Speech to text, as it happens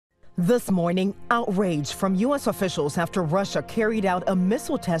This morning, outrage from U.S. officials after Russia carried out a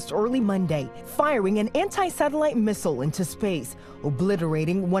missile test early Monday, firing an anti-satellite missile into space,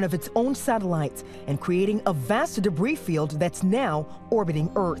 obliterating one of its own satellites and creating a vast debris field that's now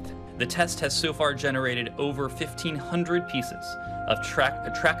orbiting Earth. The test has so far generated over 1,500 pieces of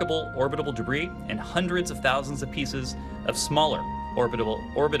trackable orbital debris and hundreds of thousands of pieces of smaller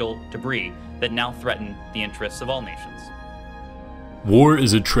orbital debris that now threaten the interests of all nations. War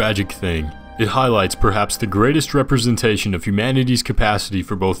is a tragic thing. It highlights perhaps the greatest representation of humanity's capacity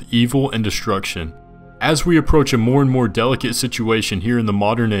for both evil and destruction. As we approach a more and more delicate situation here in the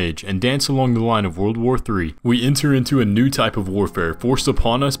modern age and dance along the line of World War III, we enter into a new type of warfare forced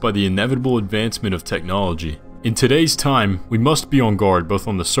upon us by the inevitable advancement of technology. In today's time, we must be on guard both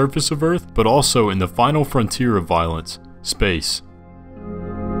on the surface of Earth, but also in the final frontier of violence, space.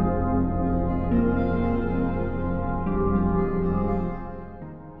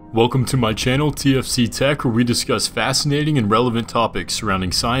 Welcome to my channel, TFC Tech, where we discuss fascinating and relevant topics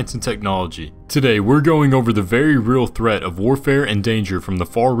surrounding science and technology. Today, we're going over the very real threat of warfare and danger from the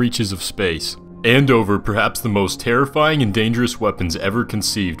far reaches of space, and over perhaps the most terrifying and dangerous weapons ever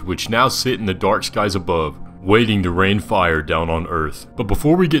conceived, which now sit in the dark skies above, waiting to rain fire down on Earth. But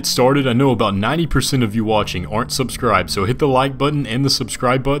before we get started, I know about 90% of you watching aren't subscribed, so hit the like button and the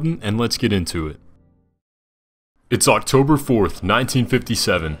subscribe button, and let's get into it. It's October 4th,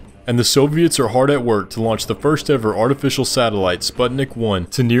 1957, and the Soviets are hard at work to launch the first ever artificial satellite, Sputnik 1,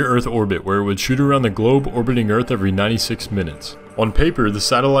 to near-Earth orbit, where it would shoot around the globe orbiting Earth every 96 minutes. On paper, the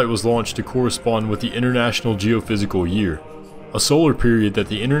satellite was launched to correspond with the International Geophysical Year, a solar period that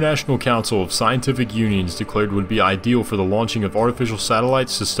the International Council of Scientific Unions declared would be ideal for the launching of artificial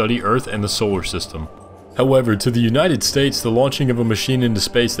satellites to study Earth and the solar system. However, to the United States, the launching of a machine into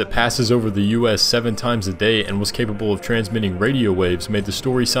space that passes over the US 7 times a day and was capable of transmitting radio waves made the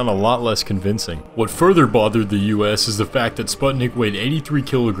story sound a lot less convincing. What further bothered the US is the fact that Sputnik weighed 83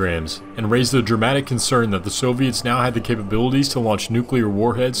 kilograms and raised the dramatic concern that the Soviets now had the capabilities to launch nuclear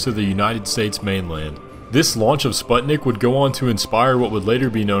warheads to the United States mainland. This launch of Sputnik would go on to inspire what would later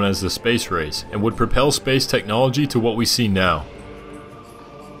be known as the space race, and would propel space technology to what we see now.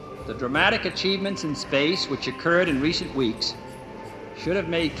 The dramatic achievements in space which occurred in recent weeks should have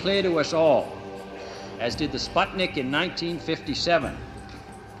made clear to us all, as did the Sputnik in 1957,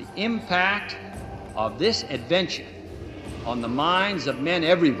 the impact of this adventure on the minds of men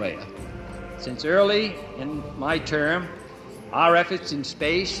everywhere. Since early in my term, our efforts in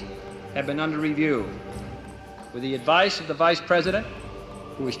space have been under review. With the advice of the Vice President,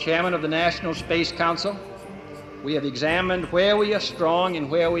 who is Chairman of the National Space Council, we have examined where we are strong and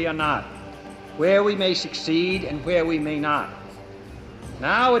where we are not, where we may succeed and where we may not.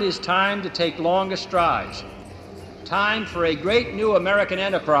 Now it is time to take longer strides, time for a great new American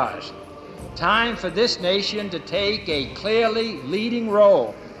enterprise, time for this nation to take a clearly leading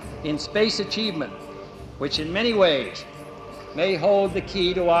role in space achievement, which in many ways may hold the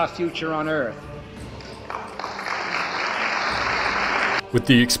key to our future on Earth. With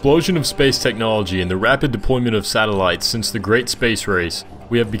the explosion of space technology and the rapid deployment of satellites since the Great Space Race,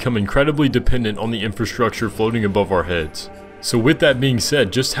 we have become incredibly dependent on the infrastructure floating above our heads. So with that being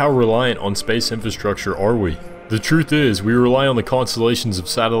said, just how reliant on space infrastructure are we? The truth is, we rely on the constellations of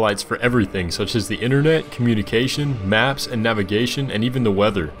satellites for everything, such as the internet, communication, maps, and navigation, and even the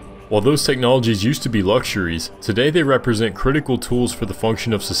weather. While those technologies used to be luxuries, today they represent critical tools for the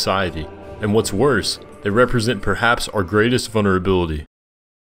function of society. And what's worse, they represent perhaps our greatest vulnerability.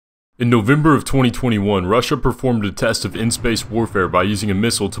 In November of 2021, Russia performed a test of in-space warfare by using a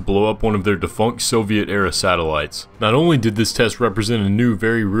missile to blow up one of their defunct Soviet-era satellites. Not only did this test represent a new,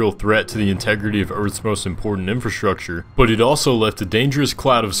 very real threat to the integrity of Earth's most important infrastructure, but it also left a dangerous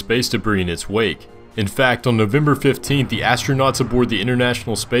cloud of space debris in its wake. In fact, on November 15th, the astronauts aboard the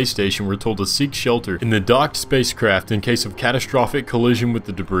International Space Station were told to seek shelter in the docked spacecraft in case of catastrophic collision with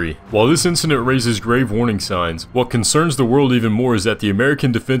the debris. While this incident raises grave warning signs, what concerns the world even more is that the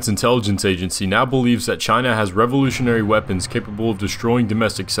American Defense Intelligence Agency now believes that China has revolutionary weapons capable of destroying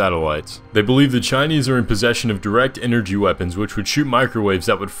domestic satellites. They believe the Chinese are in possession of direct energy weapons which would shoot microwaves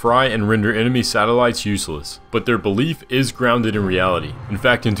that would fry and render enemy satellites useless. But their belief is grounded in reality. In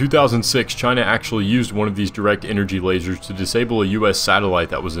fact, in 2006, China actually used one of these direct energy lasers to disable a US satellite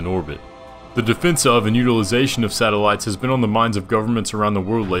that was in orbit. The defense of and utilization of satellites has been on the minds of governments around the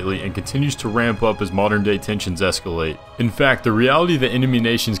world lately and continues to ramp up as modern day tensions escalate. In fact, the reality that enemy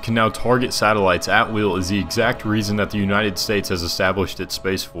nations can now target satellites at will is the exact reason that the United States has established its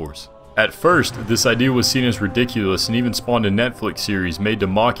Space Force. At first, this idea was seen as ridiculous and even spawned a Netflix series made to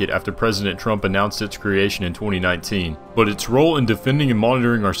mock it after President Trump announced its creation in 2019. But its role in defending and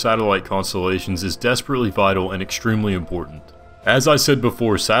monitoring our satellite constellations is desperately vital and extremely important. As I said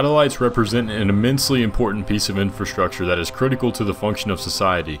before, satellites represent an immensely important piece of infrastructure that is critical to the function of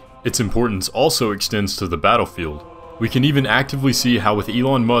society. Its importance also extends to the battlefield. We can even actively see how, with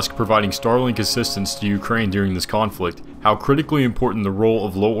Elon Musk providing Starlink assistance to Ukraine during this conflict, how critically important the role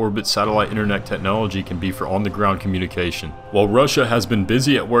of low-orbit satellite internet technology can be for on-the-ground communication. While Russia has been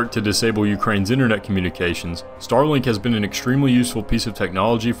busy at work to disable Ukraine's internet communications, Starlink has been an extremely useful piece of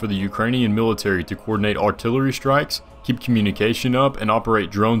technology for the Ukrainian military to coordinate artillery strikes, keep communication up, and operate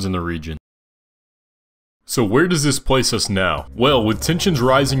drones in the region. So where does this place us now? Well, with tensions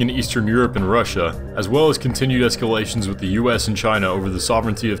rising in Eastern Europe and Russia, as well as continued escalations with the US and China over the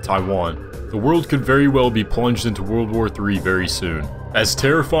sovereignty of Taiwan, the world could very well be plunged into World War III very soon. As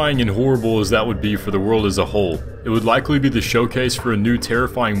terrifying and horrible as that would be for the world as a whole, it would likely be the showcase for a new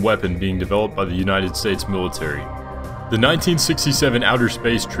terrifying weapon being developed by the United States military. The 1967 Outer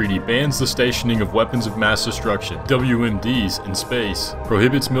Space Treaty bans the stationing of weapons of mass destruction, WMDs, in space,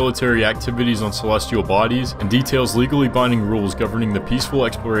 prohibits military activities on celestial bodies, and details legally binding rules governing the peaceful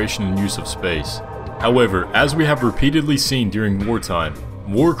exploration and use of space. However, as we have repeatedly seen during wartime,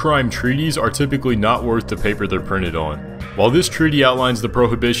 war crime treaties are typically not worth the paper they're printed on. While this treaty outlines the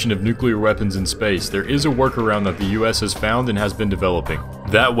prohibition of nuclear weapons in space, there is a workaround that the US has found and has been developing.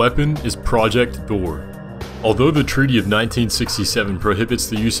 That weapon is Project Thor. Although the Treaty of 1967 prohibits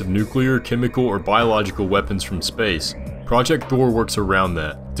the use of nuclear, chemical, or biological weapons from space, Project Thor works around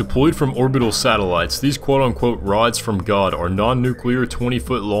that. Deployed from orbital satellites, these quote-unquote rods from God are non-nuclear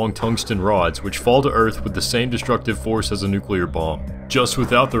 20-foot long tungsten rods which fall to Earth with the same destructive force as a nuclear bomb, just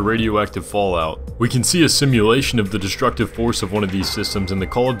without the radioactive fallout. We can see a simulation of the destructive force of one of these systems in the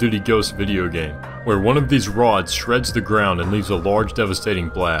Call of Duty Ghosts video game, where one of these rods shreds the ground and leaves a large devastating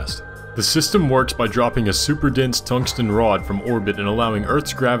blast. The system works by dropping a super dense tungsten rod from orbit and allowing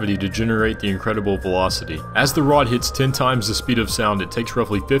Earth's gravity to generate the incredible velocity. As the rod hits 10 times the speed of sound, it takes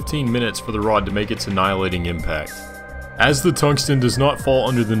roughly 15 minutes for the rod to make its annihilating impact. As the tungsten does not fall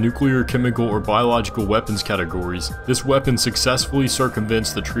under the nuclear, chemical, or biological weapons categories, this weapon successfully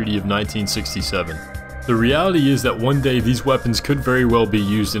circumvents the Treaty of 1967. The reality is that one day these weapons could very well be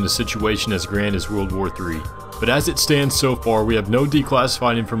used in a situation as grand as World War III. But as it stands so far, we have no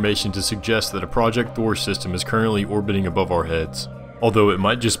declassified information to suggest that a Project Thor system is currently orbiting above our heads, although it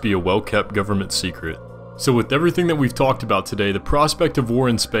might just be a well-kept government secret. So with everything that we've talked about today, the prospect of war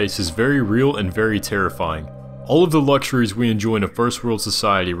in space is very real and very terrifying. All of the luxuries we enjoy in a first world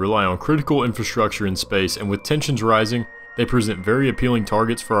society rely on critical infrastructure in space, and with tensions rising, they present very appealing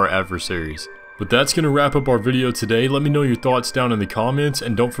targets for our adversaries. But that's going to wrap up our video today. Let me know your thoughts down in the comments,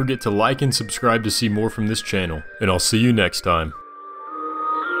 and don't forget to like and subscribe to see more from this channel. And I'll see you next time.